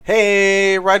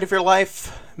Hey, Ride of Your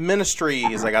Life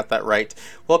Ministries. I got that right.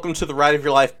 Welcome to the Ride of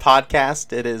Your Life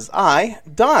podcast. It is I,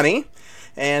 Donnie,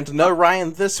 and no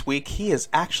Ryan this week. He is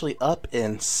actually up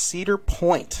in Cedar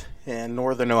Point in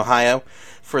northern Ohio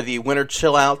for the Winter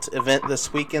Chill Out event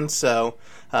this weekend. So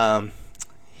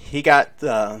he gets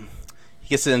to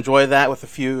enjoy that with a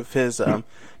few of his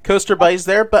coaster buddies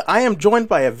there. But I am joined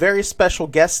by a very special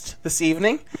guest this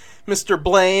evening, Mr.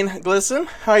 Blaine Glisson.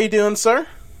 How are you doing, sir?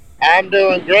 I'm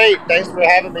doing great. Thanks for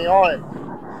having me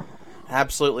on.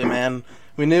 Absolutely, man.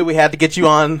 We knew we had to get you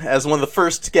on as one of the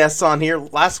first guests on here.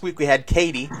 Last week we had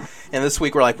Katie, and this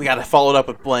week we're like, we got to follow it up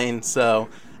with Blaine. So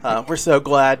we're so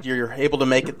glad you're able to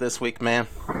make it this week, man.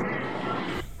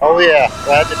 Oh, yeah.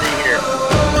 Glad to be here.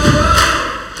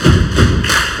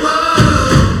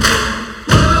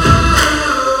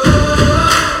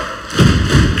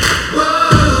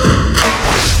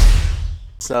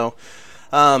 So,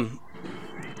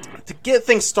 to get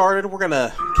things started, we're going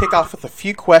to kick off with a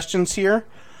few questions here.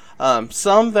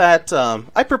 Some that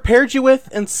I prepared you with,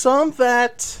 and some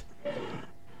that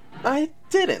I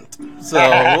didn't. So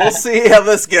we'll see how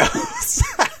this goes.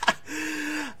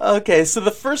 Okay, so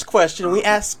the first question, we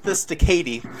asked this to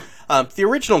Katie. The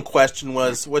original question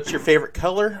was, what's your favorite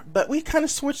color? But we kind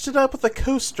of switched it up with a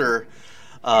coaster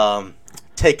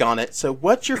take on it. So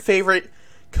what's your favorite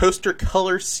coaster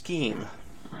color scheme?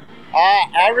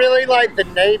 I really like the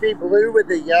navy blue with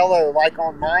the yellow, like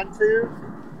on mine too.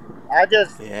 I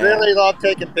just really love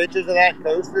taking pictures of that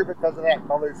coaster because of that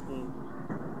color scheme.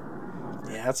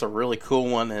 Yeah, that's a really cool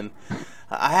one, and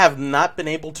I have not been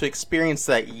able to experience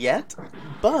that yet,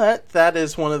 but that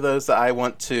is one of those that I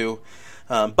want to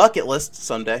bucket list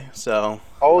someday. So,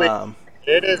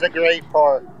 it is a great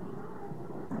park.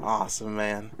 Awesome,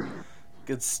 man.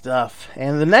 Good stuff.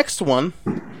 And the next one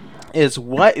is,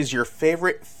 what is your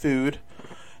favorite food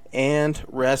and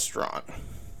restaurant?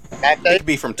 It could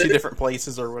be from two different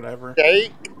places or whatever.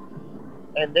 Steak,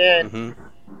 and then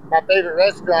my favorite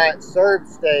restaurant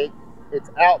serves steak. It's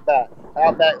Outback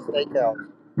Steakhouse.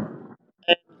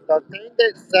 And the thing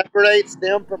that separates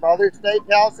them from other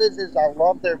steakhouses is I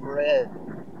love their bread.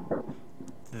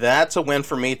 That's a win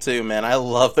for me too, man. I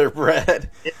love their bread.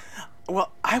 Yeah.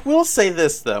 Well, I will say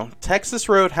this though: Texas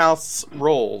Roadhouse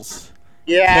rolls.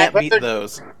 Yeah, can't beat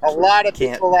those. A lot of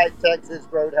people like Texas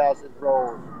Roadhouse's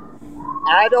rolls.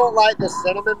 I don't like the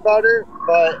cinnamon butter,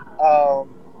 but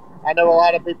I know a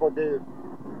lot of people do.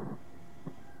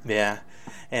 Yeah,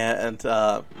 and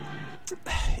on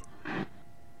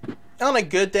a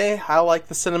good day, I like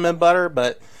the cinnamon butter,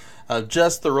 but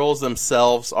just the rolls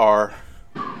themselves are,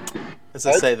 as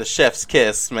I say, the chef's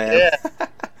kiss, man. Yeah.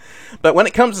 But when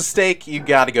it comes to steak, you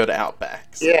got to go to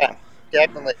Outback. So. Yeah,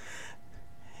 definitely.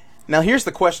 Now, here's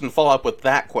the question to follow up with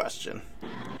that question.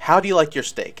 How do you like your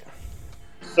steak?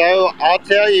 So, I'll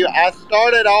tell you, I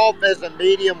started off as a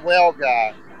medium well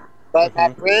guy, but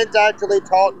my friends actually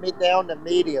talked me down to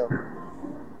medium.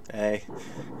 Hey,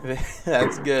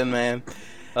 that's good, man.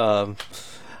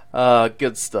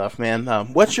 Good stuff, man.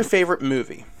 What's your favorite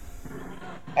movie?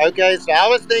 Okay, so I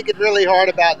was thinking really hard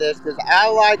about this because I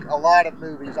like a lot of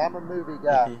movies. I'm a movie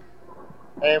guy.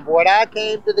 And what I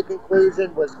came to the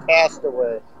conclusion was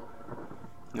Castaway.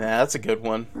 Yeah, that's a good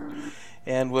one.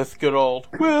 And with good old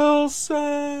Wilson.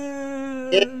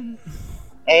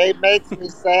 It makes me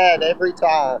sad every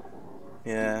time.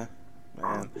 Yeah,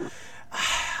 man.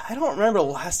 I don't remember the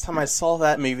last time I saw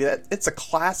that movie. It's a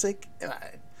classic, and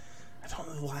I don't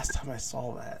know the last time I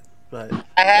saw that. But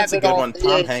it's a good one.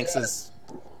 Tom Hanks is...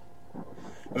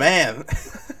 Man.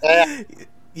 Yeah.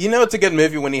 You know it's a good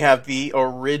movie when you have the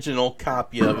original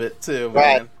copy of it, too, man.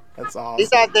 Right. That's awesome.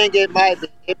 I think it might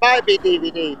be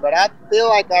DVD, but I feel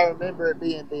like I remember it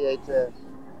being VHS.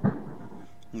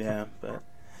 Yeah, but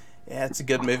yeah, it's a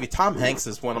good movie. Tom Hanks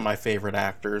is one of my favorite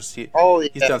actors. He's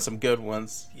done some good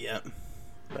ones. Yeah,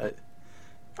 but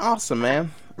awesome,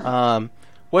 man.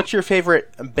 What's your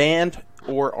favorite band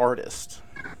or artist?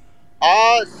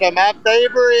 So my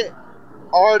favorite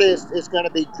artist is going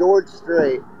to be George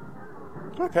Strait.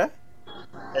 Okay.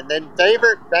 And then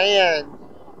favorite band.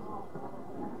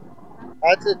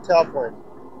 That's a tough one.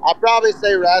 I'll probably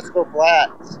say Rascal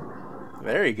Flatts.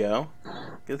 There you go.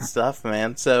 Good stuff,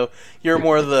 man. So you're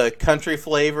more of the country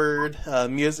flavored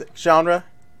music genre?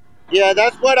 Yeah,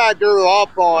 that's what I grew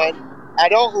up on. I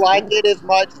don't like it as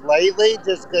much lately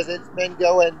just because it's been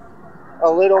going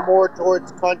a little more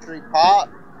towards country pop.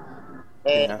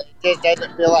 And it just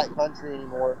doesn't feel like country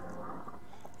anymore.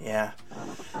 Yeah.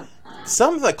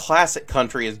 Some of the classic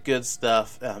country is good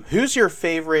stuff. Who's your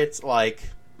favorite,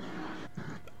 like,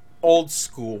 old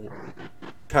school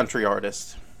country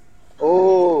artist?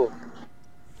 Oh.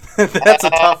 That's a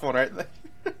tough one, right there.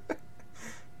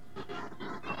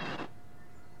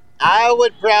 I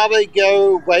would probably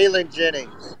go Waylon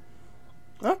Jennings.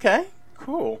 Okay,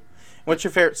 cool. What's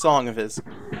your favorite song of his?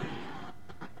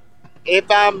 If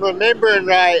I'm remembering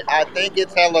right, I think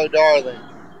it's Hello Darling.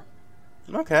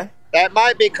 Okay, That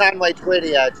might be Conway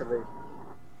Twitty, actually.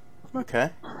 okay.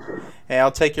 Hey,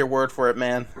 I'll take your word for it,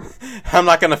 man. I'm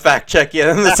not going to fact check you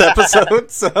in this episode,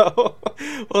 so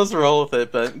we'll just roll with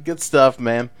it. But good stuff,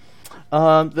 man.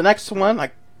 The next one,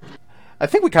 I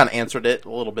think we kind of answered it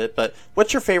a little bit, but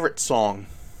what's your favorite song?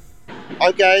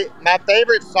 Okay, my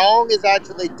favorite song is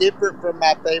actually different from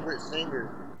my favorite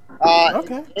singer. It's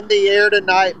Okay. In the Air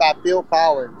Tonight by Phil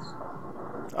Collins.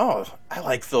 Oh, I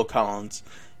like Phil Collins.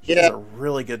 He does Yeah, a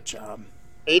really good job.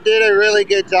 he did a really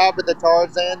good job with the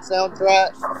Tarzan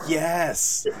soundtrack.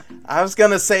 Yes. I was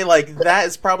going to say, like, that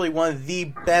is probably one of the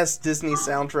best Disney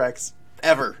soundtracks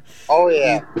ever. Oh, He,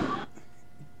 yeah.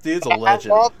 dude's a I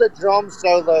legend. love the drum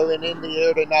solo in the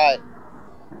Air Tonight.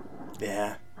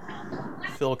 Yeah.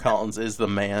 Phil Collins is the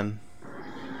man.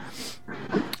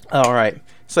 All right.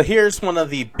 So here's one of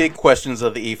the big questions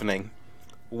of the evening.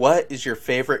 What is your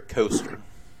favorite coaster?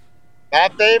 My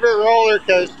favorite roller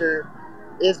coaster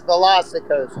is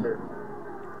Velocicoaster.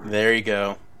 There you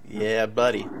go. Yeah,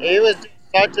 buddy. It was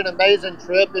such an amazing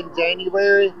trip in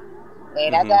January,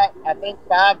 and I Mm-hmm. got, I think,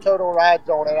 5 total rides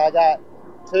on it. I got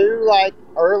 2 like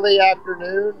early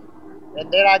afternoon, and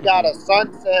then I got Mm-hmm. a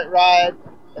sunset ride,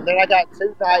 and then I got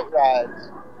 2 night rides.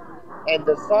 And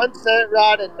the sunset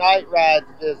ride and night rides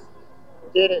just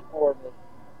did it for me.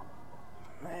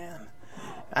 Man,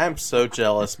 I'm so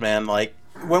jealous, man. Like,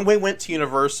 when we went to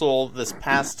Universal this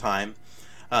past time,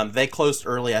 they closed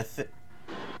early. I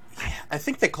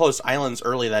think they closed Islands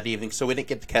early that evening, so we didn't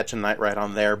get to catch a night ride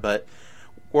on there. But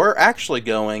we're actually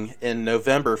going in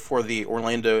November for the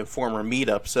Orlando Informer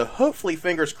meetup, so hopefully,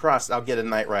 fingers crossed, I'll get a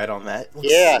night ride on that. It looks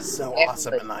Yeah, so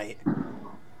awesome at definitely. night.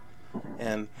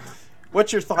 And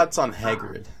what's your thoughts on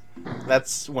Hagrid?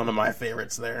 That's one of my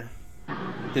favorites there.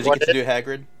 Did you What get to is? do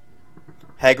Hagrid?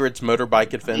 Hagrid's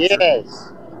Motorbike Adventure.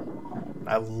 Yes.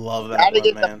 I love that Got to one,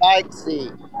 get the man. bike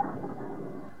seat.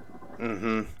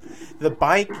 Mm-hmm. The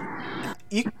bike,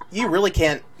 you really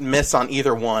can't miss on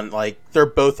either one. Like, they're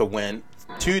both a win.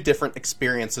 Two different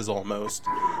experiences almost.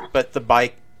 But the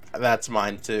bike, that's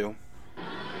mine too.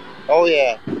 Oh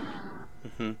yeah.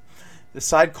 Hmm. The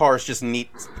sidecar is just neat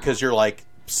because you're like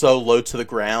so low to the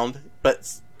ground,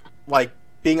 but like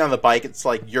being on the bike, it's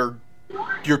like you're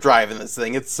driving this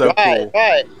thing. It's so Right, cool.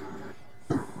 right.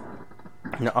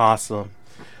 Awesome.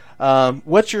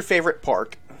 What's your favorite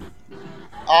park?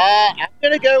 I'm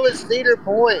gonna go with Cedar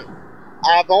Point.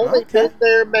 I've only Okay. been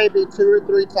there maybe 2 or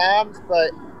 3 times,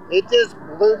 but it just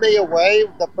blew me away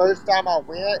the first time I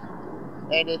went,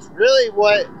 and it's really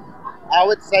what I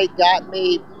would say got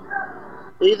me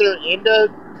either into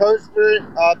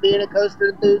being a coaster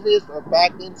enthusiast, or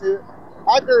back into it.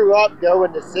 I grew up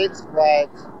going to Six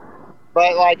Flags,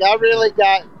 but like I really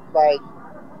got like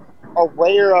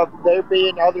aware of there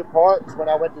being other parks when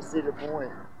I went to Cedar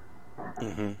Point.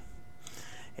 Hmm.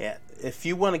 Yeah. If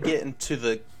you want to get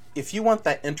into if you want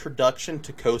that introduction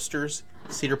to coasters,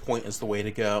 Cedar Point is the way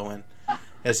to go, and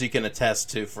as you can attest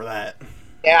to for that.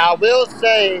 Now I will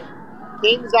say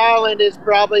Kings Island is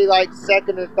probably like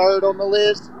second or third on the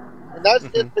list, and that's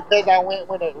Hmm. just because I went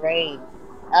when it rained.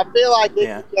 I feel like it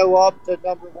Yeah. could go up to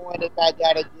number one if I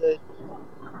got a good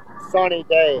sunny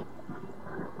day.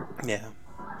 Yeah.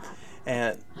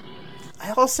 And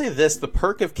I'll say this: the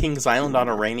perk of Kings Island on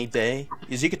a rainy day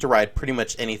is you get to ride pretty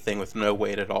much anything with no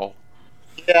wait at all.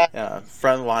 Yeah,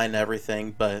 Front line,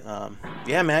 everything. But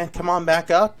yeah, man, come on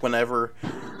back up whenever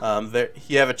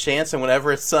you have a chance, and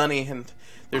whenever it's sunny. And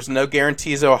there's no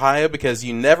guarantees, Ohio, because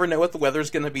you never know what the weather's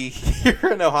going to be here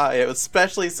in Ohio,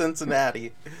 especially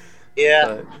Cincinnati.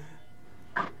 yeah.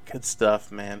 But good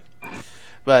stuff, man.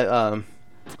 But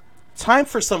time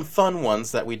for some fun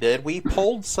ones that we did. We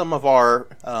polled some of our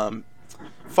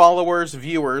followers,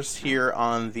 viewers here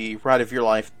on the Ride of Your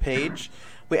Life page.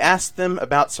 We asked them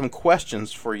about some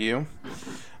questions for you.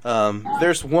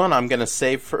 There's one I'm going to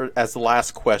save for as the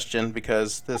last question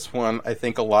because this one I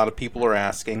think a lot of people are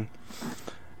asking.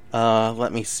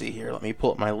 Let me see here. Let me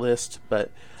pull up my list.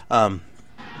 But one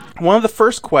of the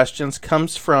first questions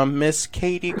comes from Miss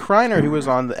Katie Kreiner, who was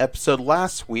on the episode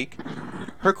last week.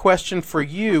 Her question for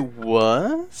you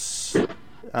was,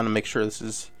 I want to make sure this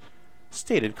is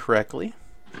stated correctly.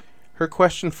 Her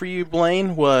question for you,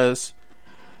 Blaine, was,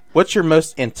 what's your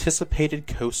most anticipated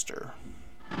coaster?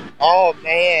 Oh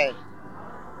man.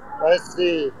 Let's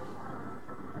see.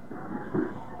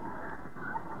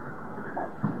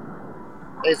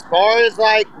 As far as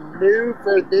like new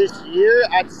for this year,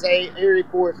 I'd say Erie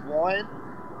Force One.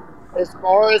 As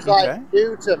far as like Okay.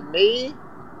 new to me,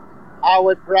 I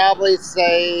would probably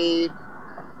say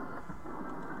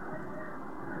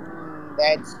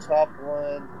that's a tough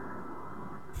one.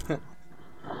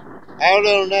 I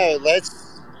don't know.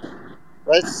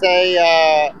 Let's say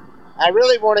I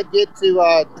really want to get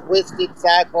to Twisted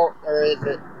Cycle, or is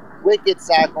it Wicked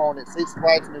Cyclone at Six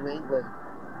Flags New England?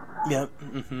 Yep.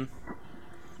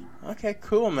 Okay,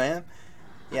 cool, man.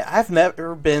 Yeah, I've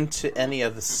never been to any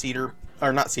of the Cedar,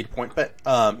 or not Cedar Point, but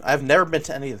I've never been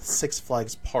to any of the Six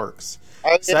Flags parks.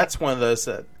 Oh So yeah, that's one of those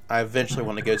that I eventually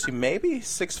want to go to. Maybe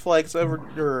Six Flags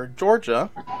over Georgia.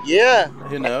 yeah.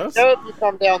 Who Let me knows? know if you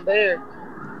come down there.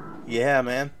 Yeah,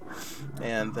 man.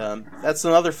 And that's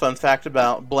another fun fact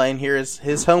about Blaine here is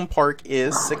his home park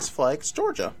is Six Flags,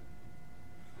 Georgia.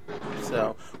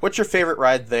 So, what's your favorite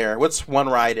ride there? What's one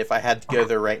ride if I had to go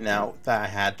there right now that I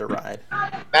had to ride?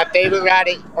 My favorite ride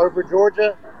over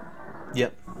Georgia.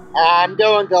 Yep. I'm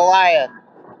going Goliath.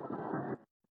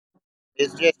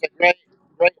 It's just a great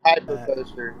hyper Uh,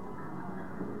 coaster.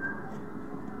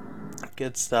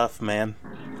 Good stuff, man.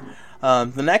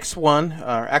 The next one,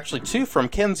 or actually two from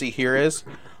Kenzie here is,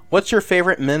 what's your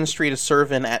favorite ministry to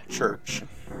serve in at church?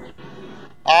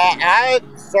 I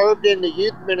served in the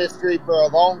youth ministry for a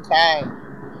long time,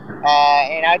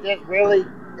 and I just really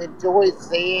enjoy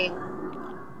seeing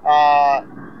uh,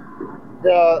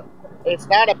 the. It's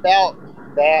not about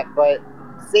that, but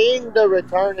seeing the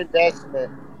return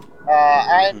investment.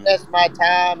 I Mm-hmm. invest my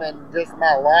time and just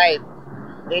my life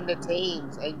in the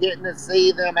teams, and getting to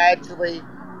see them actually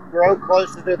grow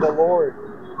closer to the Lord.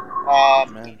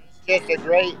 Amen. It's just a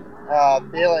great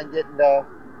feeling getting to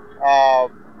uh,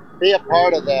 be a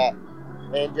part of that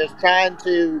and just trying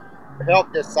to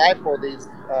help disciple these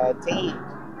teens.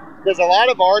 Because a lot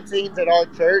of our teens at our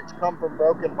church come from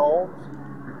broken homes,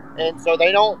 and so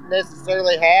they don't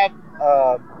necessarily have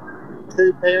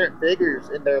two parent figures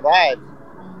in their lives.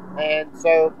 And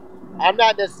so I'm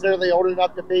not necessarily old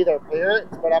enough to be their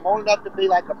parents, but I'm old enough to be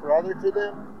like a brother to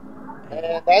them. Mm-hmm.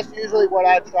 And that's usually what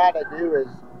I try to do is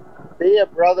be a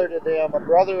brother to them, a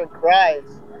brother in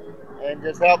Christ, and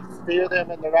just help steer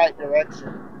them in the right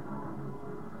direction.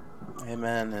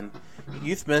 Amen. And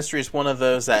youth ministry is one of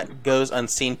those that goes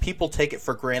unseen. People take it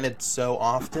for granted so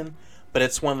often, but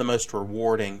it's one of the most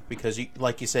rewarding because, you,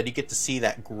 like you said, you get to see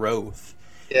that growth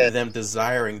Yes. and them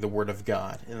desiring the Word of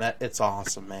God, and that it's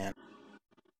awesome, man.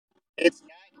 It's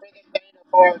not for the faint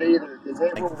of heart either, because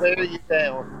it will Thankful wear for. you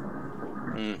down.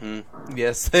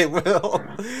 Yes, they will.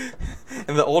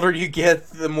 And the older you get,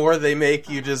 the more they make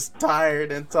you just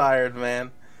tired and tired,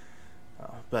 man.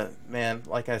 But man,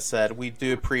 like I said, we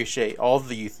do appreciate all of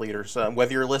the youth leaders.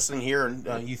 Whether you're listening here,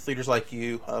 and youth leaders like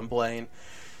you, Blaine,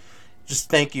 just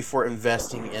thank you for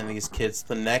investing in these kids,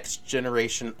 the next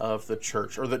generation of the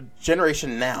church, or the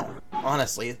generation now.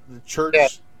 Honestly, the Yeah,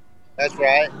 church that's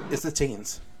right. is the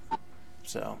teens.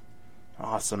 So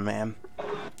awesome, man.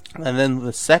 And then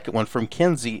the second one from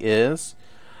Kinsey is,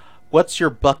 what's your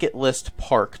bucket list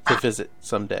park to visit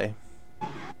someday?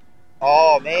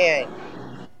 Oh man,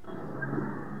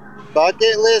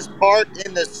 bucket list park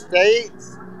in the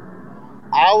states.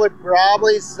 I would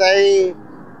probably say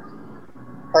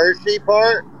Hershey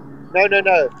Park. No, no,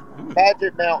 no. Hmm.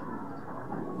 Magic Mountain.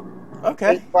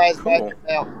 Six Okay, Flags cool. Magic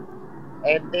Mountain.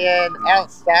 And then Nice.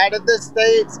 outside of the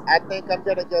states, I think I'm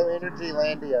gonna go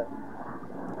Energylandia.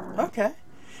 Okay.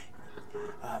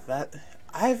 That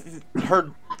I've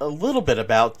heard a little bit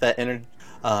about that,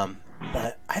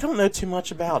 but I don't know too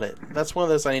much about it. That's one of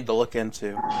those I need to look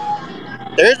into.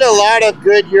 There's a lot of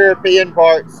good European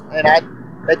parks, and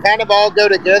they kind of all go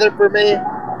together for me.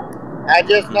 I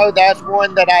just Hmm. know that's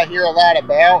one that I hear a lot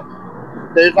about.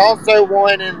 There's also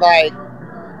one in like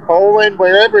Poland,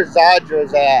 wherever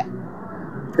Zadra's at,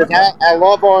 because Okay. I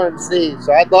love RMC,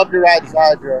 so I'd love to ride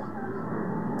Zadra.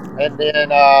 And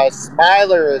then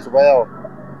Smiler as well.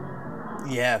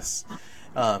 Yes.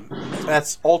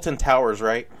 That's Alton Towers,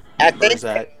 right? I Or think is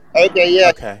so. that Okay,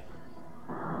 yeah, okay?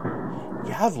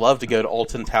 Yeah, I'd love to go to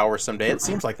Alton Towers someday. It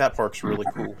seems like that park's really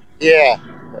cool. yeah,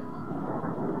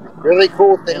 really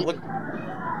cool Man, theme. look.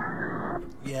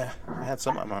 Yeah, I had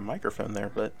some on my microphone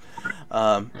there, but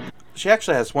um, she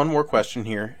actually has one more question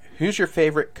here. Who's your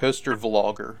favorite coaster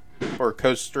vlogger or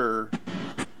coaster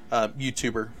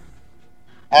YouTuber?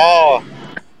 Oh,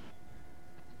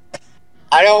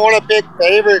 I don't want to pick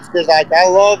favorites because like I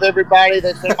love everybody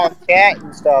that's in our chat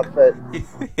and stuff, but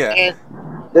Yeah. man,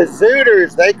 the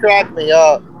Zooters they crack me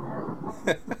up.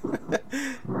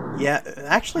 Yeah,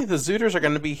 actually, the Zooters are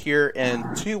going to be here in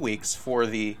 2 weeks for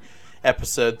the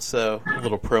episode, so a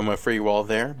little promo for you all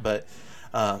there. But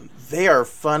they are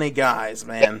funny guys,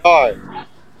 They man. are.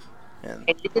 And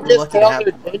and you can we're just lucky to tell have.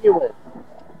 they're genuine.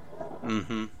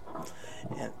 Mm-hmm.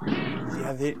 And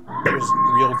yeah, there's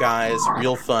real guys,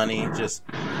 real funny. Just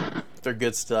they're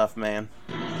good stuff, man.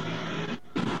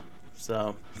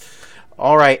 So,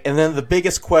 all right, and then the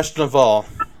biggest question of all,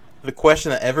 the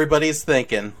question that everybody's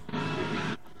thinking: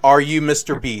 are you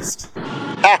Mr. Beast?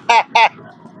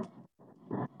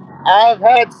 I've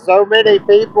had so many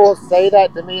people say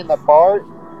that to me in the park,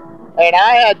 and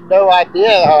I had no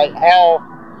idea like how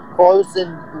close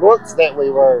in looks that we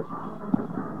were.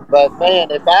 But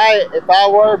man, if I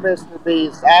were Mr.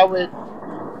 Beast, I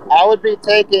would be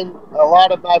taking a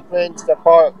lot of my friends to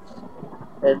parks,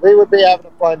 and we would be having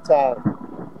a fun time.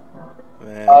 But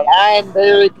Man, I am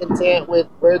very content with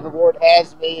where the Lord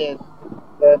has me and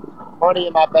the money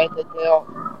in my bank account.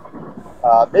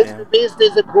 yeah, Mr. Beast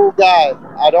is a cool guy.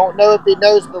 I don't know if he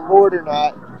knows the Lord or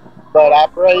not, but I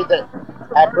pray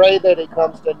that he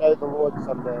comes to know the Lord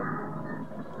someday.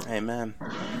 amen.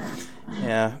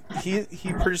 Yeah, he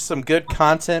produced some good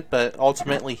content, but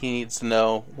ultimately he needs to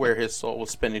know where his soul will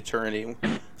spend eternity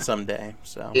someday.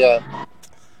 So Yeah.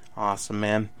 awesome,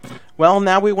 man. Well,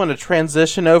 now we want to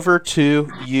transition over to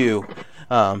you,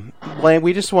 Blaine.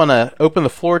 We just want to open the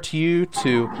floor to you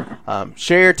to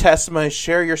share your testimony,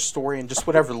 share your story, and just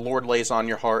whatever the Lord lays on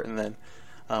your heart, and then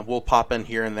we'll pop in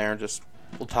here and there and just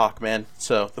we'll talk, man.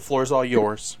 So the floor is all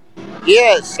yours.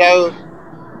 Yeah, so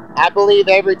I believe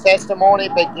every testimony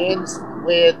begins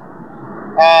with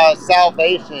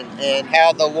salvation and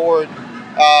how the Lord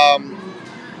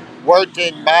worked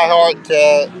in my heart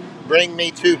to bring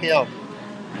me to Him.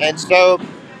 And so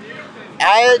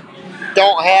I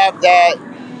don't have that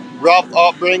rough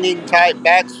upbringing type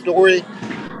backstory.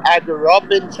 I grew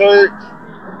up in church.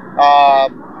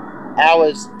 I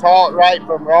was taught right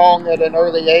from wrong at an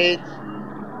early age,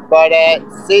 but at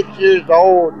 6 years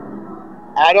old,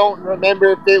 I don't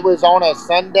remember if it was on a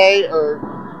Sunday or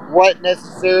what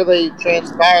necessarily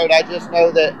transpired. I just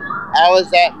know that I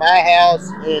was at my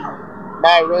house in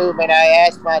my room and I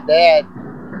asked my dad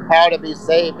how to be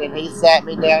saved, and he sat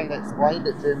me down and explained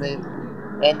it to me.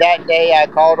 And that day I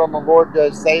called on the Lord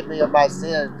to save me of my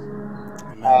sins.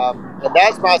 Amen. And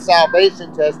that's my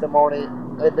salvation testimony.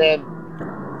 And then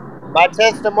my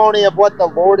testimony of what the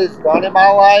Lord has done in my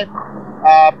life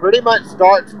pretty much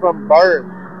starts from birth.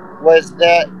 Was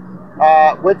that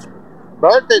which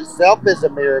birth itself is a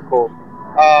miracle,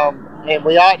 and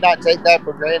we ought not take that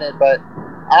for granted. But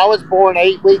I was born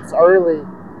 8 weeks early,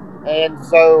 and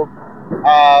so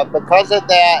because of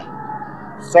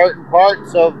that, certain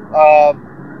parts of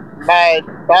my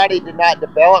body did not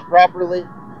develop properly,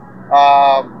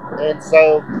 and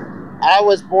so I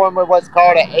was born with what's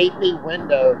called an AP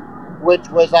window, which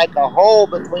was like a hole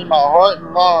between my heart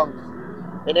and lungs,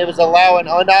 and it was allowing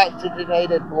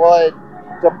unoxygenated blood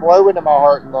to flow into my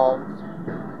heart and lungs.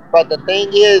 But the thing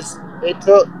is, it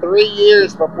took 3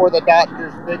 years before the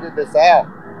doctors figured this out.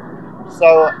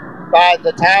 So by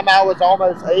the time I was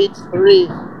almost age 3,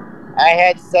 I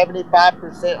had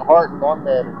 75% heart and lung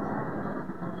damage.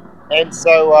 And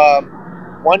so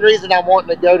one reason I'm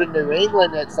wanting to go to New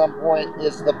England at some point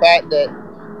is the fact that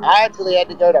I actually had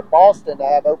to go to Boston to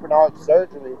have open heart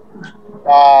surgery.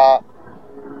 Uh,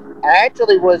 I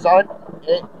actually was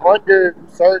under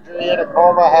surgery in a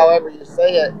coma, however you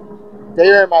say it,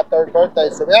 during my third birthday.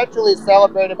 So we actually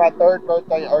celebrated my third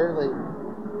birthday early.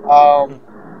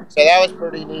 So that was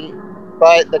pretty neat.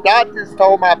 But the doctors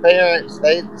told my parents,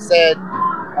 they said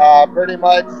pretty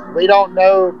much, we don't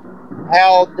know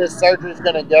how this surgery is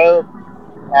going to go.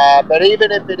 But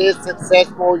even if it is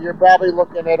successful, you're probably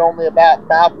looking at only about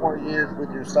 5 more years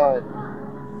with your son.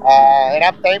 And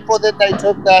I'm thankful that they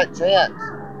took that chance.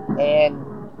 And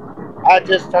I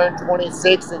just turned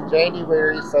 26 in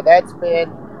January, so that's been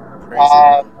Praise the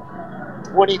uh, Lord.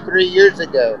 23 years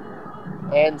ago.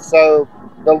 And so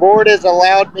the Lord has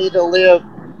allowed me to live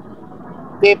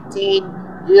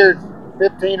 15 years,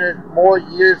 15 or more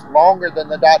years longer than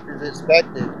the doctors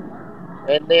expected.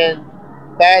 And then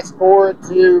fast forward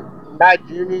to my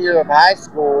junior year of high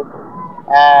school,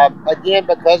 again,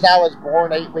 because I was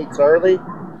born 8 weeks early,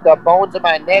 the bones of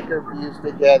my neck are fused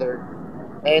together.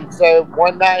 And so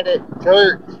one night at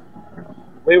church,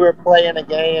 we were playing a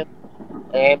game,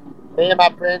 and me and my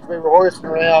friends, we were horsing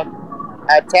around.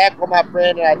 I tackle my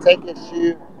friend and I take his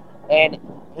shoe, and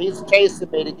he's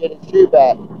chasing me to get his shoe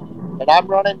back. And I'm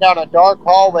running down a dark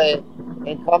hallway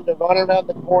and come to run around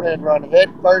the corner and run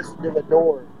head first into the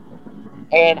door.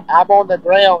 And I'm on the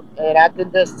ground and I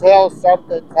can just tell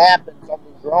something's happened,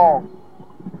 something's wrong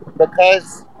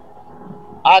because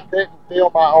I couldn't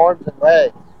feel my arms and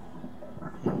legs.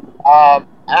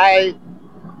 I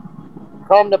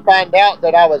come to find out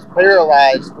that I was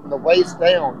paralyzed from the waist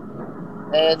down.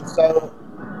 And so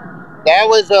that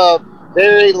was a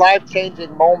very life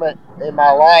changing moment in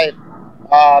my life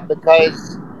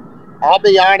because I'll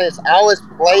be honest, I was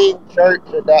playing church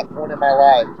at that point in my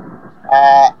life.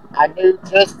 I knew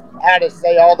just how to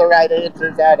say all the right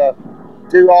answers, how to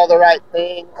do all the right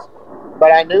things,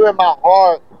 but I knew in my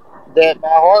heart that my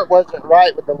heart wasn't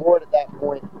right with the Lord at that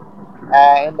point.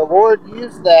 And the Lord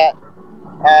used that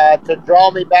to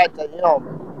draw me back to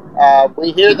Him.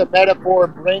 We hear the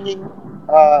metaphor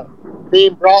uh,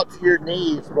 being brought to your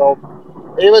knees. Well,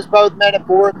 it was both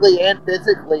metaphorically and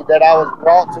physically that I was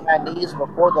brought to my knees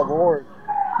before the Lord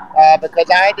because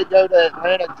I had to go to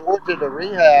Atlanta, Georgia to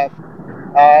rehab.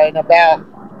 In about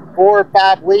 4 or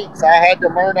 5 weeks, I had to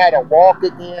learn how to walk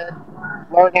again,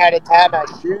 learn how to tie my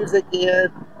shoes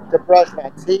again, to brush my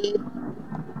teeth.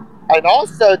 And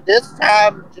also, this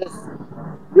time just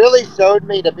really showed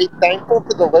me to be thankful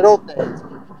for the little things.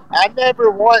 I never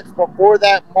once before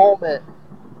that moment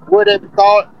would have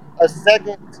thought a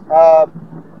second,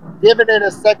 given it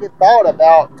a second thought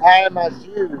about tying my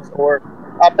shoes or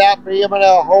about being able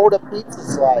to hold a pizza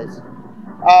slice.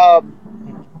 Um,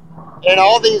 and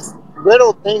all these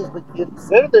little things, we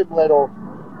consider them little,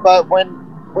 but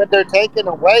when they're taken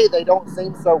away, they don't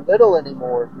seem so little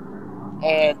anymore. Yeah.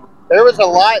 And there was a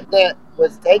lot that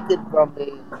was taken from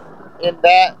me in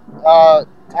that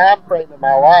time frame in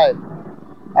my life.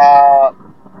 Uh,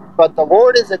 but the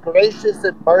Lord is a gracious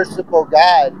and merciful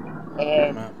God,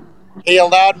 and Amen. He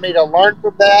allowed me to learn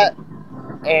from that.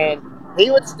 And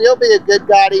He would still be a good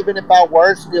God even if I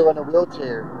were still in a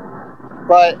wheelchair.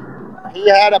 But He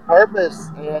had a purpose,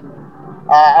 and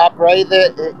I pray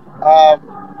that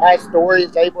my story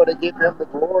is able to give Him the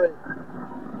glory.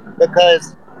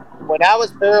 Because when I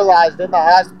was paralyzed in the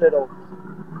hospital,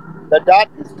 the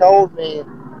doctors told me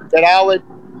that I would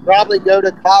probably go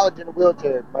to college in a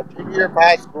wheelchair, my junior year of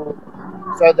high school.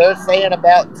 So they're saying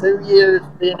about 2 years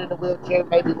being in a wheelchair,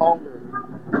 maybe longer.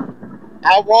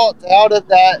 I walked out of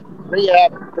that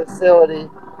rehab facility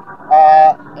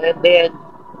and then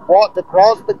walked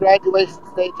across the graduation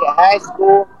stage at high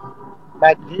school,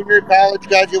 my junior college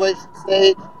graduation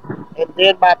stage, and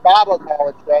then my Bible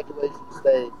college graduation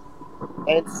stage.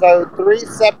 And so, 3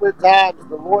 separate times,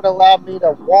 the Lord allowed me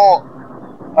to walk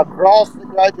across the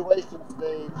graduation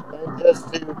stage, and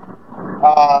just to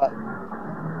uh,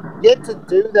 get to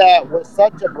do that was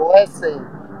such a blessing.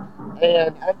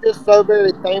 And I'm just so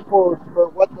very thankful for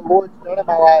what the Lord's done in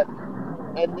my life.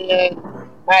 And then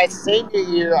my senior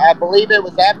year, I believe it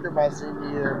was after my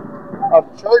senior year of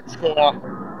church camp,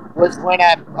 was when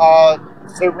I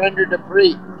surrendered to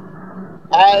preach.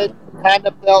 I Amen. kind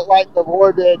of felt like the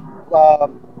Lord had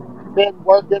been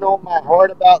working on my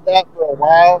heart about that for a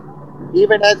while.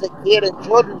 Even as a kid in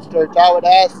children's church, I would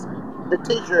ask the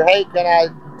teacher, "Hey, can I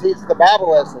teach the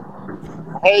Bible lesson?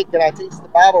 Hey, can I teach the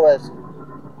Bible lesson?"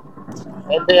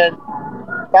 And then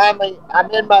finally, I'm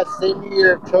in my senior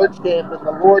year of church camp, and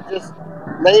the Lord just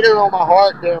laid it on my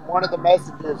heart during one of the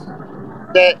messages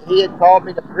that He had called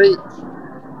me to preach.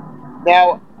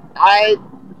 Now, I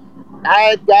I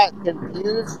had got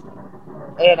confused,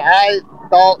 and I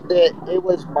thought that it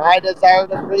was my desire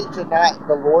to preach and not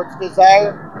the Lord's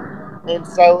desire. And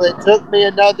so it took me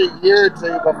another year or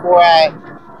two before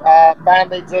I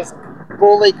finally just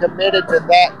fully committed to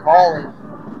that calling.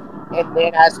 And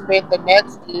then I spent the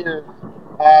next year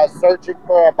searching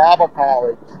for a Bible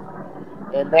college.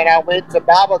 And then I went to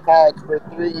Bible college for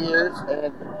 3 years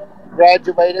and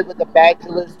graduated with a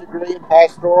bachelor's degree in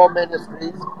pastoral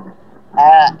ministries.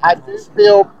 I do Awesome.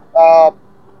 feel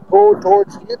pulled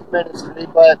towards youth ministry,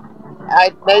 but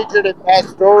I majored in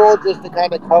pastoral just to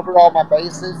kind of cover all my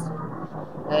bases.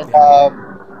 And Yeah.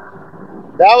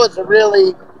 that was a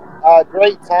really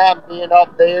great time being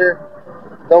up there.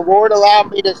 The Lord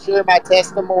allowed me to share my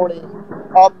testimony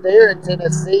up there in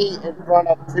Tennessee in front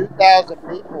of 2,000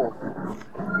 people.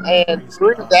 And Praise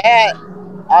through God. that,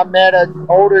 I met an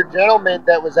older gentleman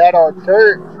that was at our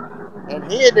church, and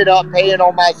he ended up paying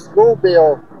on my school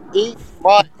bill each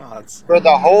month Oh, that's for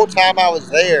the whole time I was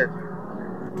there.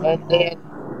 And cool.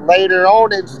 then later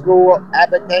on in school, I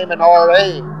became an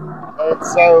RA. And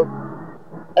so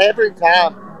every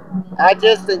time, I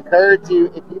just encourage you,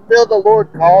 if you feel the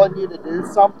Lord calling you to do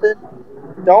something,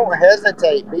 don't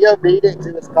hesitate. Be obedient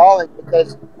to His calling,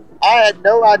 because I had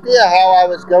no idea how I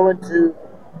was going to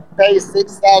pay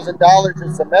 $6,000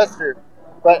 a semester.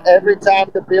 But every time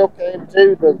the bill came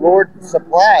due, the Lord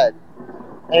supplied.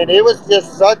 And it was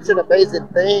just such an amazing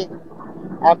thing.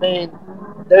 I mean,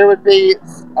 there would be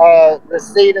a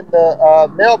receipt in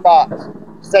the mailbox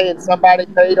saying somebody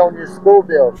paid on your school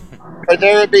bill. Or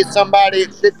there would be somebody at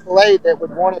Chick-fil-A that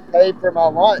would want to pay for my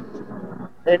lunch.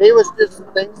 And it was just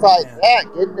things like Man. that,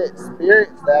 getting to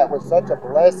experience that was such a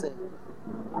blessing.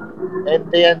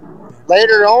 And then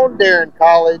later on during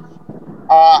college,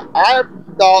 I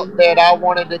thought that I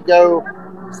wanted to go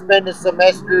spend a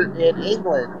semester in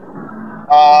England.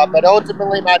 But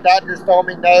ultimately, my doctors told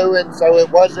me no, and so it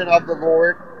wasn't of the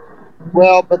Lord.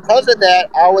 Well, because of that,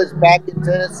 I was back in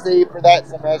Tennessee for that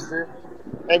semester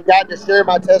and got to share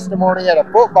my testimony at a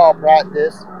football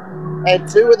practice. And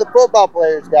two of the football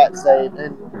players got saved.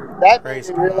 And that made Praise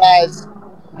me God. realize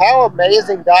how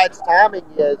amazing God's timing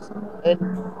is and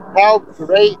how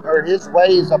great are His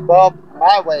ways above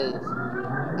my ways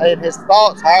and His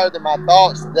thoughts higher than my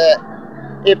thoughts.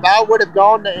 That if I would have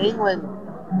gone to England,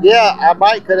 yeah, I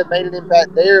might could have made an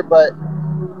impact there, but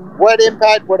what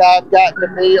impact would I have got to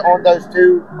be on those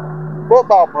two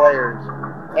football players?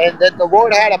 And that the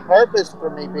Lord had a purpose for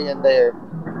me being there.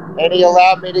 And He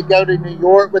allowed me to go to New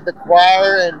York with the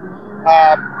choir and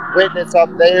witness up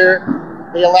there.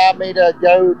 He allowed me to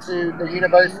go to the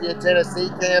University of Tennessee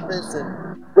campus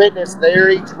and witness there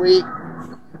each week.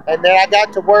 And then I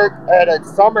got to work at a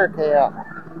summer camp,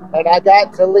 and I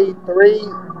got to lead three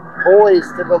boys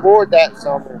to the Lord that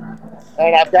summer.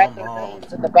 And I've got Come their on.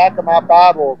 names in the back of my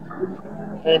Bible,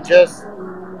 and just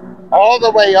all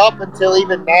the way up until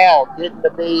even now, getting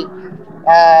to be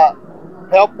uh,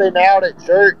 helping out at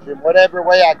church in whatever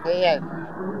way I can.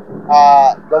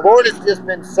 The Lord has just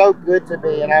been so good to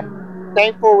me, and I'm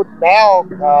thankful now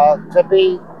to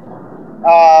be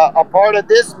a part of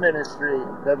this ministry,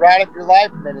 the Right of Your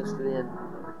Life ministry, and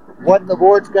what the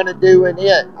Lord's going to do in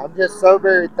it. I'm just so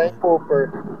very thankful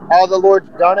for all the Lord's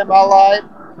done in my life,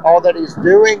 all that He's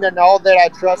doing, and all that I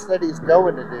trust that He's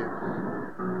going to do.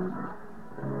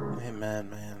 Amen,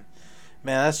 man.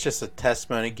 Man, that's just a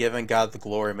testimony giving God the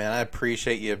glory, man. I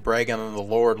appreciate you bragging on the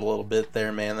Lord a little bit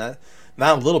there, man. That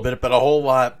not a little bit, but a whole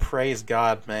lot. Praise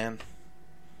God, man.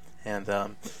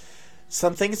 And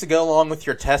some things to go along with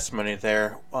your testimony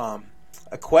there.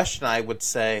 A question I would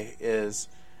say is,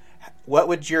 what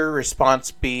would your response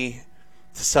be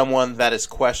to someone that is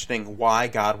questioning why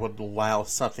God would allow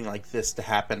something like this to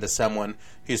happen to someone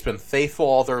who's been faithful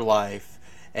all their life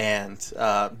and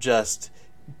just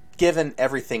given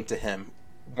everything to Him?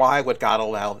 Why would God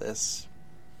allow this?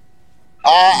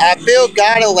 I feel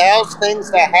God allows things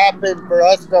to happen for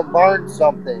us to learn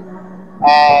something.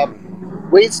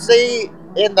 We see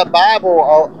in the Bible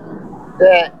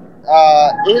that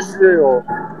Israel,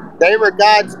 they were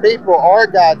God's people, are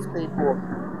God's people,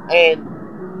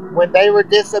 and when they were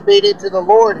disobedient to the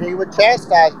Lord, He would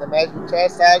chastise them as you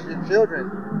chastise your children.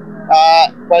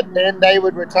 But then they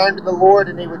would return to the Lord,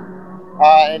 and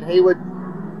He would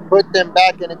put them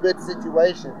back in a good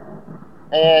situation.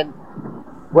 And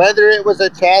whether it was a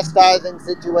chastising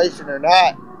situation or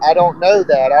not, I don't know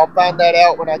that. I'll find that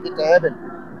out when I get to heaven.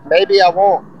 Maybe I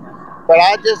won't. But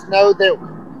I just know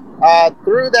that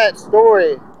through that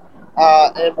story,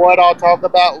 and what I'll talk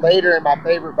about later in my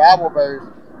favorite Bible verse,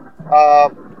 uh,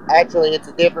 actually, it's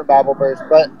a different Bible verse,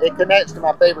 but it connects to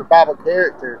my favorite Bible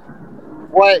character.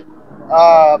 What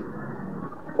uh,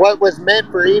 what was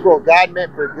meant for evil, God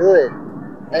meant for good.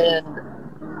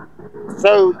 And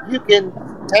so you can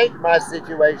take my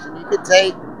situation, you can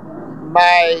take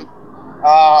my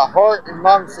heart and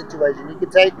lung situation, you can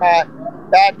take my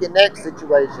back and neck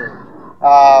situation,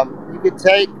 you can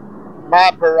take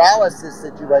my paralysis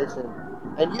situation,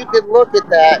 and you can look at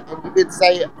that and you can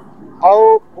say,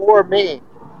 "Oh, poor me,"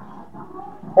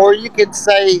 or you can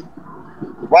say,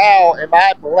 "Wow, am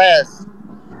I blessed?"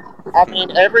 I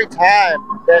mean, every time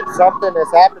that something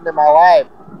has happened in my life,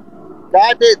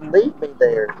 God didn't leave me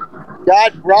there.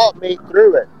 God brought me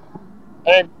through it.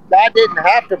 And God didn't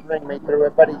have to bring me through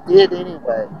it, but He did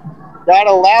anyway. God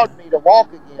allowed me to walk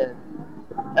again.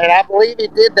 And I believe He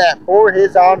did that for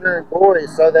His honor and glory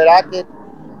so that I could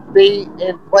be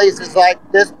in places like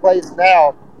this place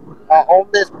now, on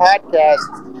this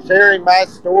podcast, sharing my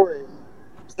story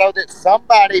so that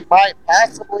somebody might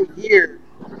possibly hear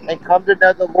and come to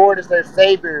know the Lord as their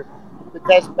Savior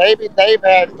because maybe they've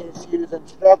had issues and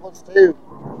struggles too.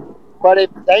 But if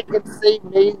they can see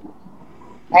me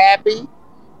happy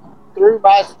through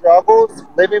my struggles,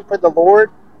 living for the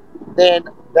Lord, then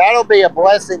that'll be a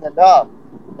blessing enough.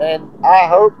 And I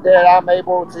hope that I'm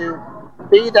able to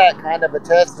be that kind of a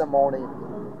testimony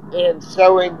in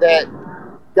showing that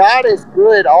God is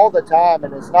good all the time,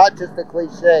 and it's not just a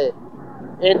cliche.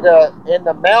 In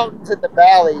the mountains and the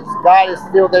valleys, God is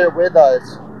still there with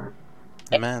us,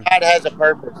 and Amen. God has a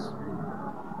purpose.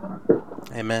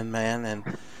 Amen, man. And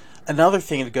Another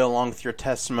thing to go along with your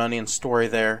testimony and story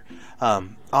there,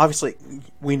 obviously,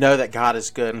 we know that God is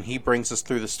good and He brings us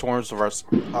through the storms of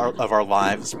our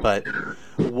lives. But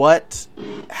what?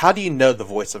 How do you know the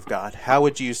voice of God? How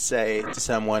would you say to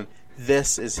someone,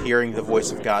 "This is hearing the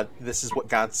voice of God. This is what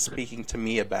God's speaking to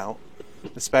me about,"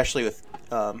 especially with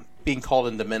being called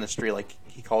into ministry like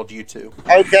He called you to?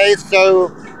 Okay,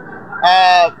 so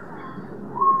uh,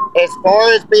 as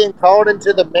far as being called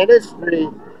into the ministry,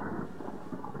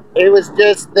 it was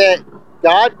just that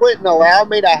God wouldn't allow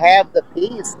me to have the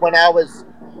peace when I was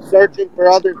searching for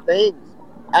other things.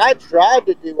 I tried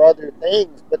to do other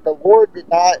things, but the Lord did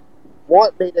not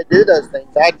want me to do those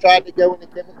things. I tried to go into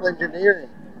chemical engineering.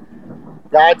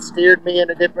 God steered me in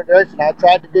a different direction. I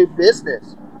tried to do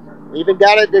business, even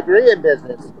got a degree in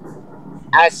business.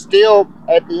 I still,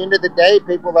 at the end of the day,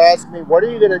 people ask me, "What are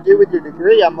you going to do with your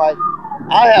degree?" I'm like,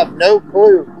 I have no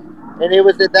clue. And it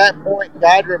was at that point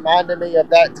God reminded me of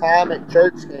that time at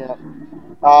church camp.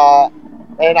 Uh,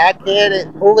 and I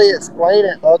can't fully explain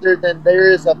it other than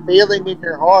there is a feeling in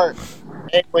your heart.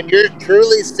 And when you're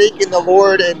truly seeking the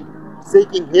Lord and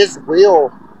seeking His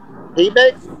will, He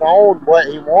makes known what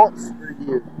He wants for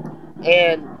you.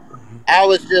 And I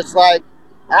was just like,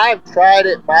 I've tried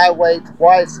it my way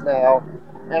twice now,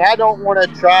 and I don't want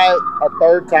to try it a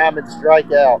third time and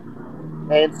strike out.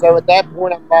 And so at that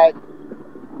point, I'm like,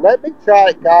 let me try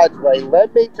it God's way.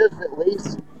 Let me just at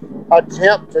least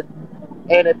attempt to.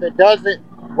 And if it doesn't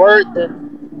work,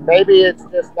 then maybe it's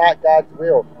just not God's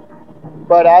will.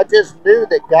 But I just knew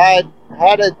that God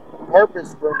had a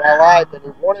purpose for my life, and He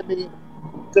wanted me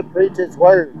to preach His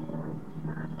word.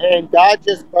 And God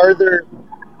just further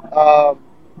um,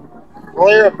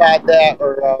 clarified that,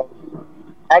 or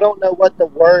I don't know what the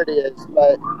word is,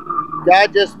 but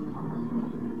God just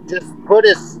put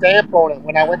His stamp on it.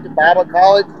 When I went to Bible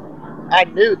college, I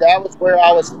knew that was where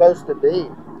I was supposed to be.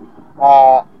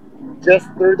 Uh, just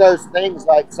through those things,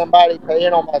 like somebody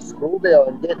paying on my school bill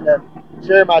and getting to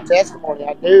share my testimony,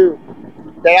 I knew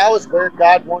that I was where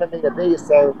God wanted me to be.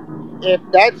 So if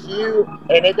that's you,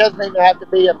 and it doesn't even have to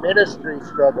be a ministry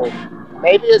struggle,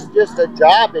 maybe it's just a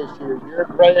job issue. You're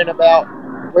praying about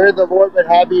where the Lord would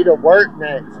have you to work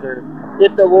next, or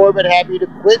if the Lord would have you to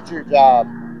quit your job.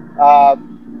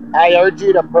 I urge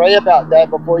you to pray about that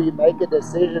before you make a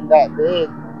decision that big.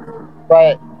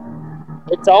 But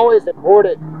it's always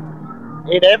important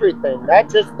in everything, not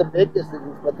just the big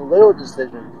decisions, but the little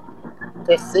decisions,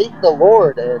 to seek the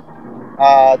Lord. And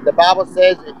the Bible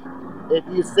says if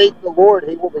you seek the Lord,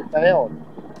 He will be found.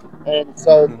 And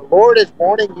so Mm-hmm. the Lord is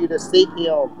wanting you to seek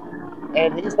Him,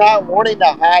 and He's not wanting to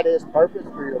hide His purpose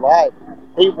for your life.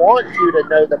 He wants you to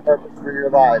know the purpose for your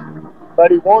life,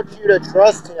 but He wants you to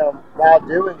trust Him while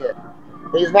doing it.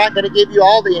 He's not going to give you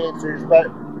all the answers, but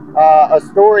a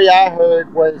story I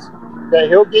heard was that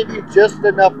He'll give you just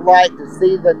enough light to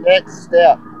see the next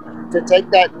step, to take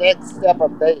that next step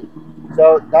of faith.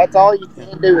 So that's all you Yeah.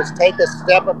 can do is take a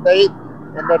step of faith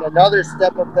and then another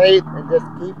step of faith and just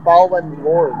keep following the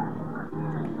Lord.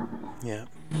 Yeah.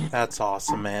 That's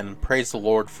awesome, man. Praise the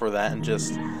Lord for that. And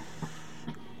just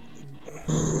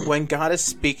when God is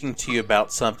speaking to you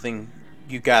about something,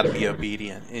 you got to be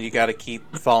obedient and you got to keep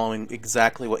following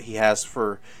exactly what He has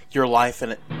for your life.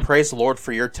 And praise the Lord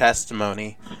for your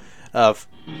testimony of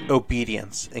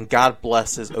obedience. And God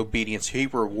blesses obedience. He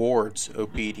rewards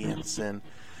obedience. And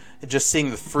just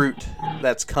seeing the fruit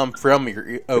that's come from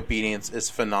your obedience is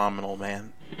phenomenal,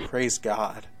 man. Praise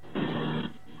God.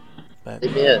 But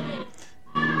Amen.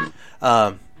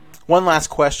 um, one last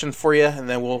question for you, and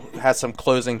then we'll have some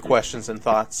closing questions and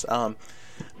thoughts.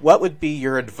 What would be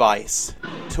your advice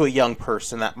to a young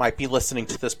person that might be listening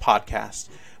to this podcast?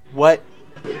 What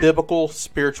biblical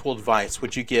spiritual advice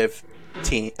would you give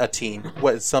a teen?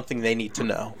 What is something they need to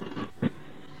know?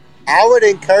 I would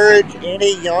encourage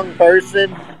any young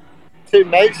person to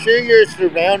make sure you're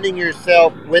surrounding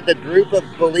yourself with a group of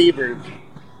believers.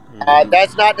 Mm-hmm.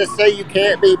 That's not to say you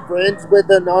can't be friends with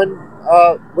an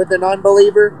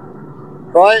unbeliever,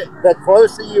 but the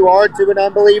closer you are to an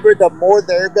unbeliever, the more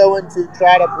they're going to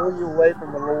try to pull you away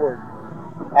from the Lord.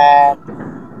 Yep.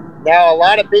 Now, a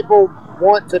lot of people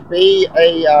want to be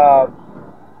a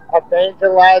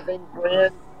evangelizing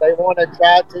friend. They want to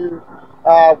try to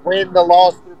win the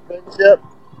lost through friendship.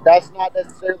 That's not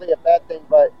necessarily a bad thing,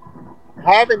 but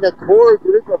having a core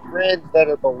group of friends that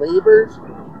are believers,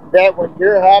 that when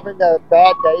you're having a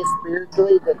bad day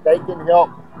spiritually, that they can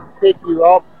help pick you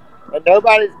up. And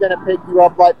nobody's going to pick you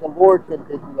up like the Lord can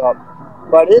pick you up.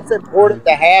 But it's important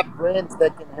to Mm-hmm. have friends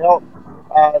that can help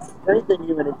strengthen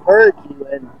you and encourage you.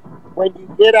 And when you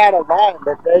get out of line,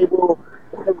 that they will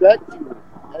correct you,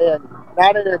 and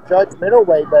not in a judgmental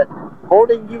way, but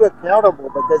holding you accountable,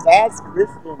 because as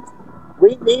Christians,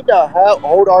 we need to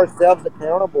hold ourselves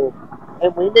accountable,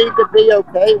 and we need to be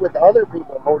okay with other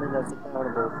people holding us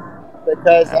accountable,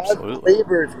 because as Absolutely.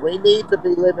 believers, we need to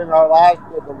be living our lives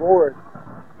for the Lord.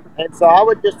 And so I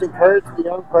would just encourage the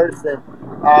young person,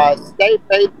 stay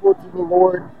faithful to the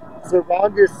Lord,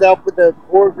 surround yourself with a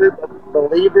core group of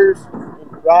believers in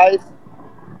Christ,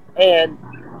 and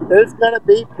there's going to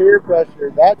be peer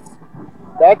pressure.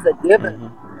 That's a given.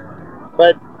 Mm-hmm.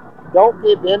 But don't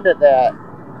give in to that.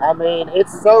 I mean,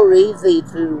 it's so easy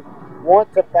to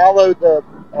want to follow the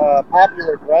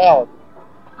popular crowd,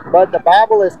 but the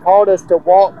Bible has called us to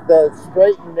walk the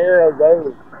straight and narrow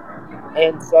road.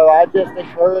 And so I just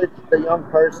encourage the young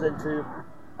person to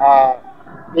uh,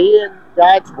 be in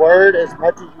God's Word as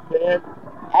much as you can.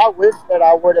 I wish that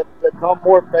I would have become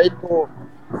more faithful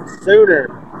sooner.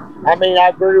 I mean,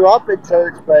 I grew up in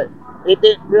church, but it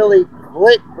didn't really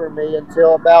click for me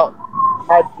until about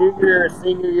my junior or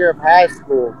senior year of high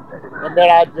school. And then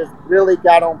I just really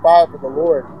got on fire for the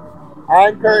Lord. I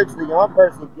encourage the young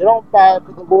person, get on fire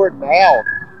for the Lord now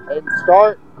and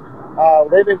start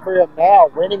living for Him now,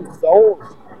 winning souls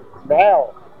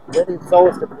now, winning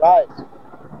souls to Christ.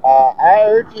 I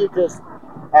urge you, just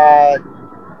uh,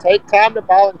 take time to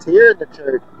volunteer in the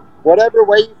church, whatever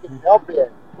way you can help in.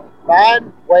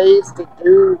 Find ways to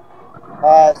do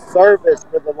service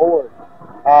for the Lord.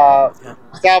 Uh, Yeah.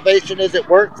 Salvation isn't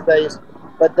works based,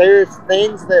 but there's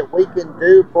things that we can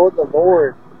do for the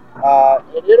Lord,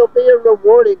 and it'll be a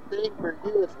rewarding thing for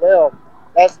you as well.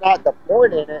 That's not the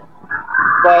point in it,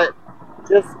 but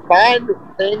just find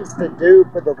things to do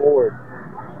for the Lord.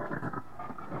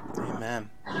 Amen.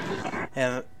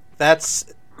 And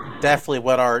that's definitely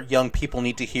what our young people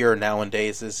need to hear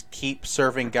nowadays is keep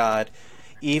serving God.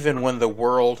 Even when the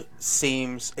world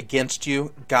seems against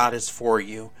you, God is for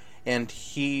you. And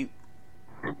He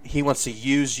wants to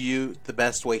use you the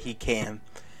best way He can.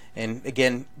 And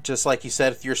again, just like you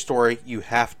said with your story, you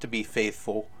have to be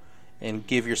faithful and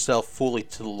give yourself fully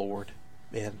to the Lord.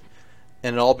 And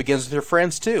it all begins with your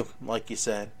friends too, like you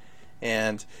said.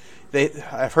 And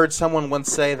I've heard someone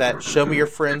once say that show me your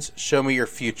friends, show me your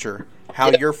future. How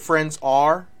Yeah, your friends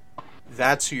are,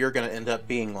 that's who you're going to end up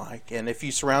being like. And if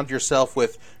you surround yourself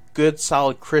with good,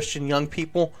 solid Christian young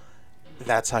people,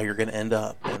 that's how you're going to end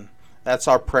up. And that's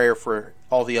our prayer for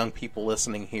all the young people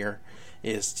listening here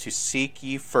is to seek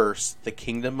ye first the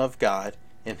kingdom of God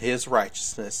and His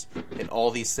righteousness, and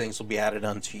all these things will be added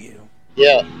unto you.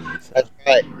 yeah, So, that's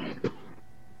right.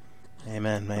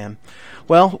 amen, man.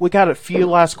 Well, we got a few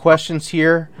last questions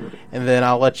here, and then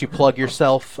I'll let you plug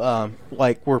yourself,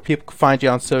 like where people can find you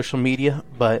on social media.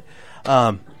 But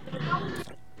um,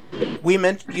 you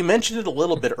mentioned it a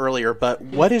little bit earlier, but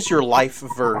what is your life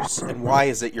verse, and why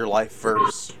is it your life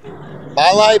verse?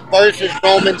 My life verse is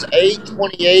Romans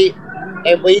 8:28,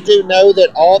 and we do know that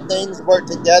all things work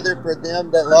together for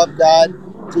them that love God,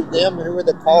 to them who are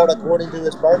the called according to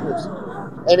His purpose.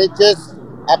 And it just,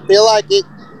 I feel like it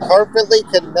perfectly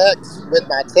connects with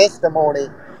my testimony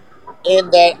in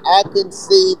that I can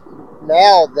see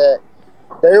now that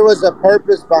there was a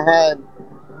purpose behind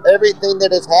everything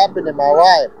that has happened in my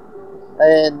life.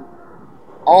 And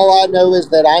all I know is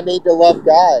that I need to love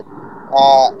God,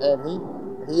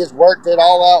 and He has worked it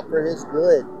all out for His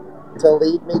good to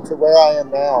lead me to where I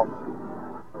am now.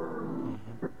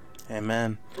 Mm-hmm.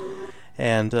 Amen.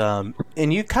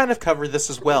 And you kind of covered this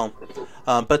as well,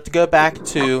 but to go back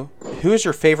to who is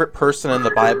your favorite person in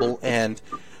the Bible and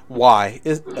why?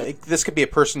 This could be a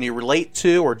person you relate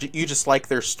to, or you just like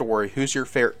their story. Who's your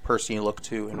favorite person you look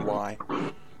to, and why?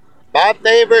 My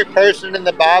favorite person in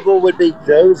the Bible would be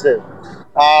Joseph.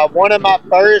 One of my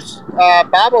first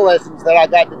Bible lessons that I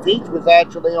got to teach was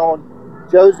actually on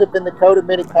Joseph in the coat of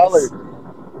many colors.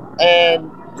 Nice. And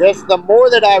just the more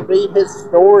that I read his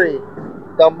story,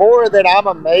 the more that I'm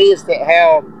amazed at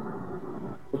how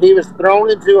he was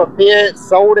thrown into a pit,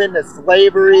 sold into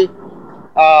slavery,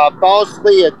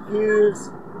 falsely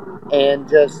accused, and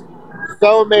just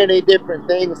so many different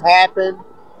things happened.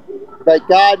 But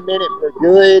God meant it for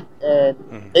good, and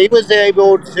Mm-hmm. he was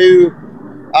able to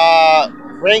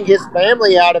bring his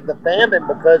family out of the famine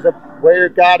because of where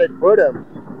God had put him,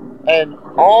 and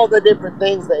all the different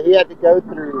things that he had to go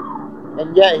through.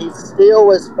 And yet he still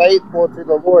was faithful to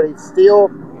the Lord. He still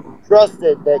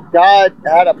trusted that God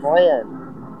had a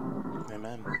plan.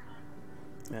 Amen.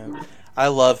 And I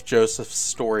love Joseph's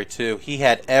story too. He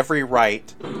had every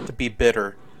right to be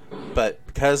bitter, but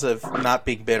because of not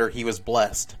being bitter, he was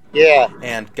blessed. Yeah,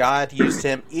 And God used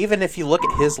him. Even if you look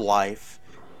at his life,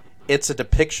 it's a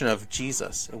depiction of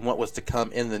Jesus and what was to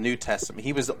come in the New Testament.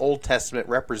 He was the Old Testament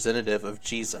representative of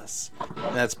Jesus.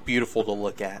 And that's beautiful to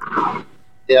look at.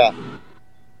 Yeah.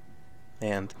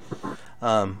 And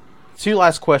two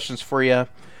last questions for you.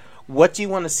 What do you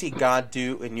want to see God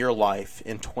do in your life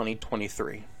in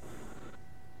 2023?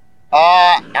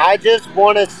 I just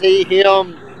want to see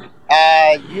him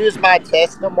use my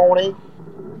testimony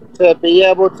to be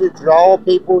able to draw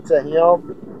people to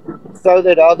him so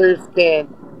that others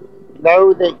can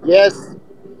know that, yes,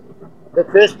 the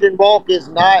Christian walk is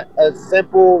not a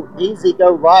simple, easy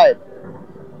go life,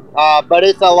 but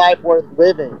it's a life worth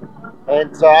living.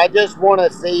 And so I just want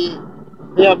to see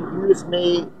him use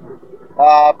me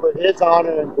for his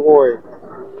honor and glory.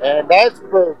 And that's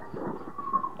for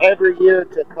every year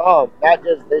to come, not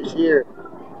just this year,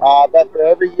 but for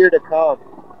every year to come.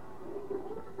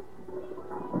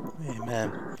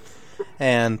 Amen.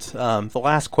 And the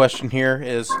last question here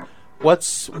is,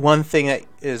 what's one thing that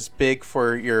is big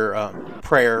for your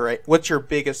prayer? Right? What's your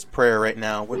biggest prayer right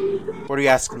now? What are you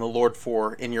asking the Lord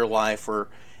for in your life or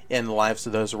in the lives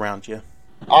of those around you?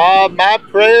 My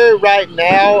prayer right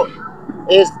now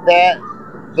is that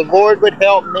the Lord would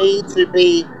help me to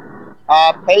be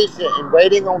patient and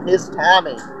waiting on His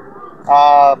timing.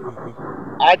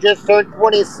 Mm-hmm. I just turned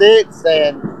 26,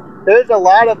 and there's a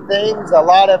lot of things, a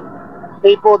lot of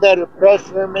people that are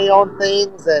pressuring me on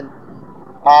things, and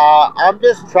I'm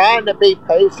just trying to be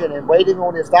patient and waiting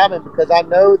on His timing because I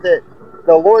know that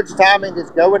the Lord's timing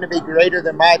is going to be greater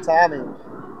than my timing.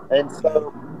 And Amen. so,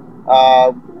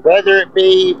 whether it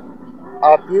be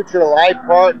a future life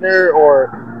partner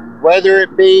or whether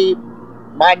it be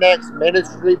my next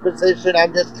ministry position,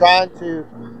 I'm just trying to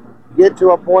get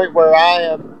to a point where I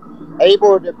am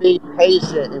able to be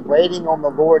patient and waiting on the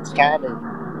Lord's timing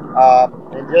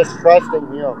and just trusting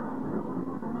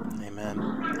Him.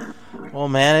 Amen. Well,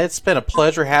 man, it's been a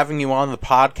pleasure having you on the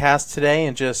podcast today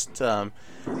and just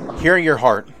hearing your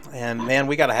heart. And man,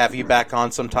 we got to have you back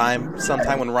on sometime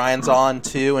when Ryan's on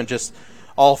too, and just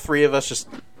all three of us just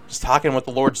talking what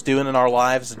the Lord's doing in our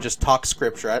lives and just talk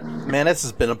scripture. Man, this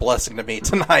has been a blessing to me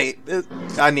tonight.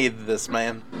 I needed this,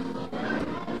 man.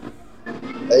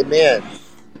 Amen.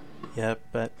 Yep.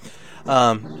 But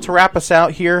to wrap us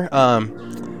out here,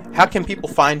 how can people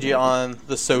find you on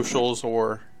the socials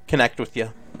or connect with you?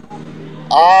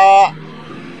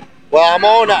 Well, I'm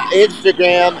on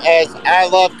Instagram as I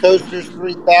Love Coasters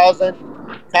 3000.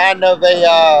 Kind of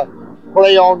a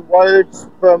play on words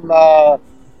from,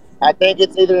 I think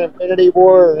it's either Infinity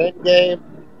War or Endgame.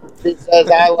 He says,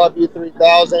 I love you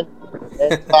 3000.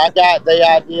 And so I got the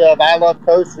idea of I Love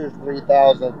Coasters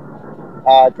 3000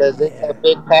 because it's a Yeah.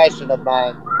 big passion of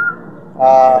mine. Uh,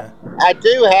 Yeah. I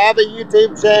do have a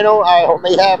YouTube channel. I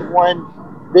only have one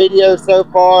video so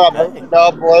far. I'm Hey. hoping to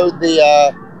upload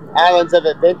the Islands of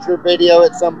Adventure video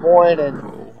at some point, and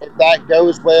Cool. if that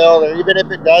goes well, or even if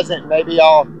it doesn't, maybe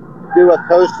I'll do a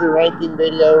coaster ranking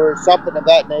video or something of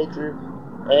that nature.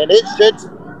 And it should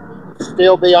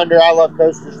still be under I Love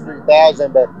Coasters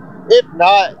 3000, but if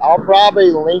not, I'll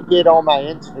probably link it on my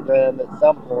Instagram at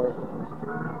some point.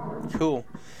 Cool.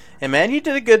 And man, you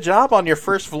did a good job on your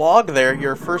first vlog there,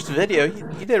 your first video.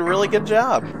 You did a really good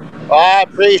job. Well, I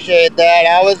appreciate that.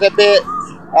 I was a bit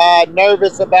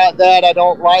nervous about that. I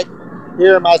don't like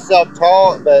hearing myself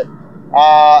talk, but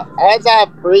as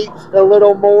I've preached a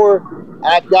little more,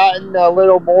 I've gotten a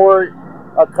little more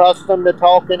accustomed to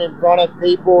talking in front of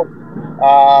people.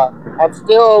 I'm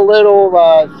still a little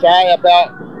shy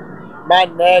about my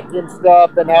neck and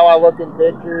stuff and how I look in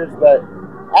pictures, but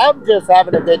I'm just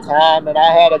having a good time, and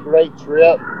I had a great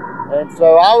trip, and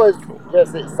so I was Cool.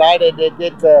 just excited to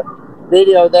get to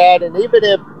video that. And even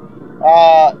if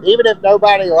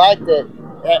nobody liked it,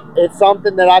 it's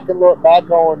something that I can look back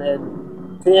on,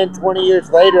 and 10, 20 years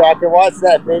later I can watch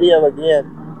that video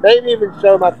again, maybe even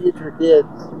show my future kids.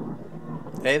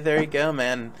 Hey, there you go,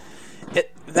 man.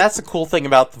 That's the cool thing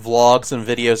about the vlogs and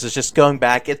videos is just going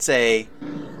back. It's a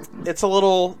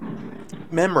little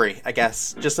memory, I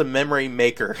guess, just a memory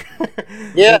maker.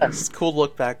 Yeah, It's cool to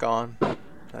look back on.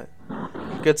 But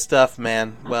good stuff,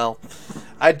 man. Well,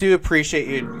 I do appreciate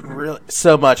you really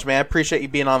so much, man. I appreciate you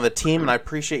being on the team, and I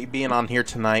appreciate you being on here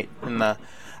tonight. And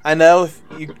I know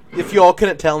if you all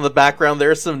couldn't tell in the background,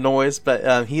 there's some noise,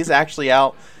 but he's actually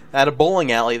out at a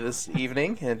bowling alley this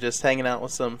evening and just hanging out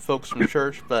with some folks from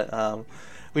church. But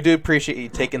we do appreciate you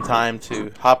taking time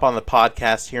to hop on the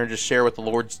podcast here and just share what the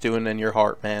Lord's doing in your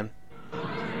heart, man.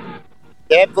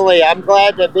 definitely. I'm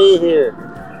glad to be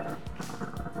here.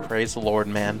 Praise the Lord,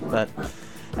 man. But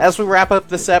As we wrap up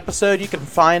this episode, you can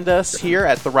find us here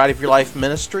at the Ride of Your Life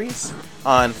Ministries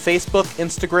on Facebook,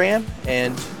 Instagram,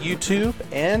 and YouTube.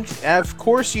 And of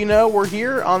course, we're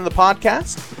here on the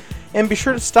podcast. And be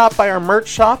sure to stop by our merch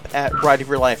shop at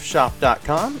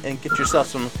rideofyourlifeshop.com and get yourself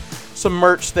some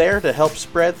merch there to help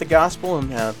spread the gospel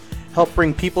and help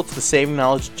bring people to the saving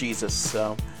knowledge of Jesus.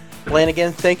 So, Blaine,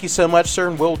 again, thank you so much, sir,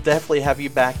 and we'll definitely have you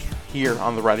back here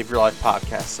on the Ride of Your Life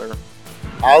podcast, sir.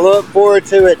 I look forward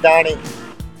to it, Donnie.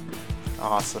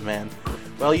 Awesome, man.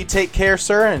 Well, you take care,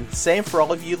 sir, and same for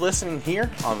all of you listening here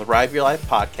on the Ride of Your Life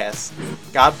podcast.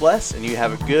 God bless, and you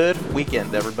have a good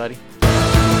weekend, everybody.